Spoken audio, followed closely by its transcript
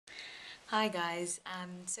Hi guys,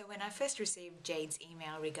 so when I first received Jade's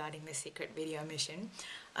email regarding the secret video mission,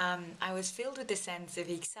 I was filled with a sense of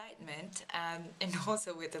excitement and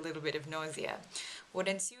also with a little bit of nausea. What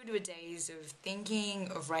ensued were days of thinking,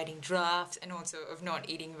 of writing drafts, and also of not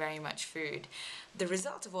eating very much food. The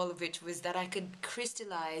result of all of which was that I could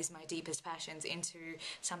crystallize my deepest passions into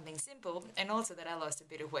something simple, and also that I lost a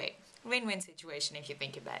bit of weight. Win-win situation if you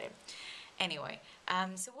think about it. Anyway,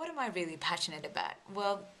 so what am I really passionate about?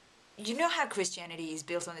 Well, you know how Christianity is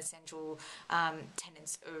built on the central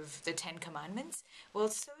tenets of the Ten Commandments? Well,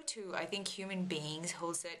 so too, I think human beings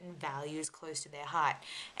hold certain values close to their heart,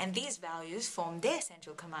 and these values form their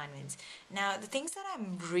central commandments. Now, the things that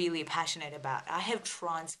I'm really passionate about, I have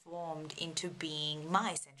transformed into being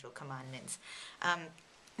my central commandments.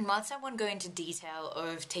 Whilst I won't go into detail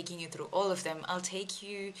of taking you through all of them, I'll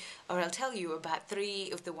tell you about three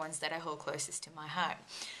of the ones that I hold closest to my heart.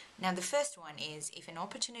 Now, the first one is if an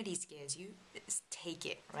opportunity scares you, take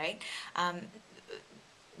it, right?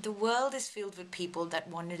 The world is filled with people that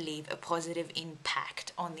want to leave a positive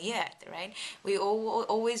impact on the earth, right? We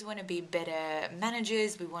always want to be better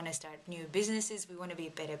managers, we want to start new businesses, we want to be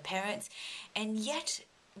better parents, and yet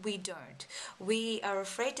we don't. We are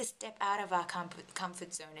afraid to step out of our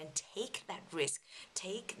comfort zone and take that risk,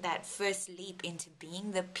 take that first leap into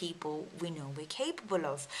being the people we know we're capable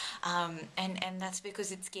of. And that's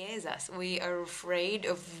because it scares us. We are afraid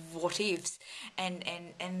of what ifs. And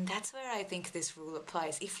that's where I think this rule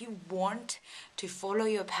applies. If you want to follow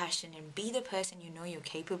your passion and be the person you know you're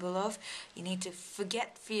capable of, you need to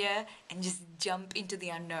forget fear and just jump into the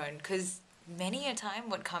unknown, because many a time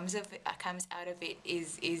what comes out of it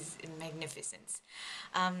is magnificence.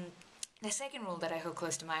 The second rule that I hold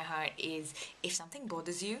close to my heart is if something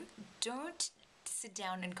bothers you, don't sit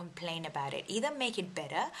down and complain about it. Either make it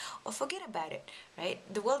better or forget about it, right?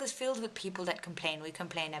 The world is filled with people that complain. We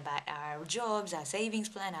complain about our jobs, our savings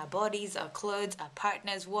plan, our bodies, our clothes, our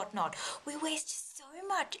partners, whatnot. We waste so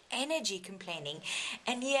much energy complaining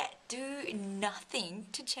and yet do nothing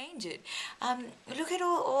to change it. Look at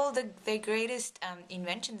all the greatest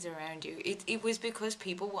inventions around you. It was because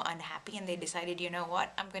people were unhappy and they decided, you know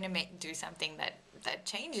what, I'm going to do something that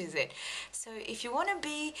changes it. So if you want to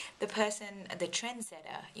be the person, the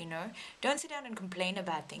trendsetter, don't sit down and complain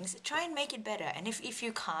about things. Try and make it better. And if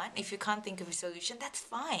you can't think of a solution, that's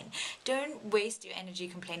fine. Don't waste your energy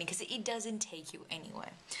complaining, because it doesn't take you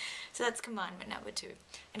anywhere. So that's commandment number 2.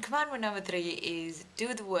 And commandment number 3 is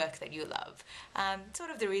do the work that you love.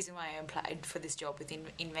 Sort of the reason why I applied for this job with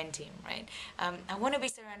Inventeam, right? I want to be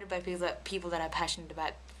surrounded by people that are passionate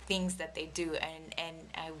about things that they do, and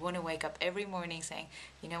I want to wake up every morning saying,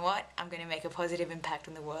 you know what, I'm going to make a positive impact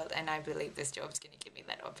on the world, and I believe this job's going to give me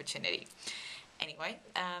that opportunity. Anyway,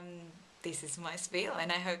 this is my spiel,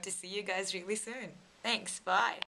 and I hope to see you guys really soon. Thanks, bye.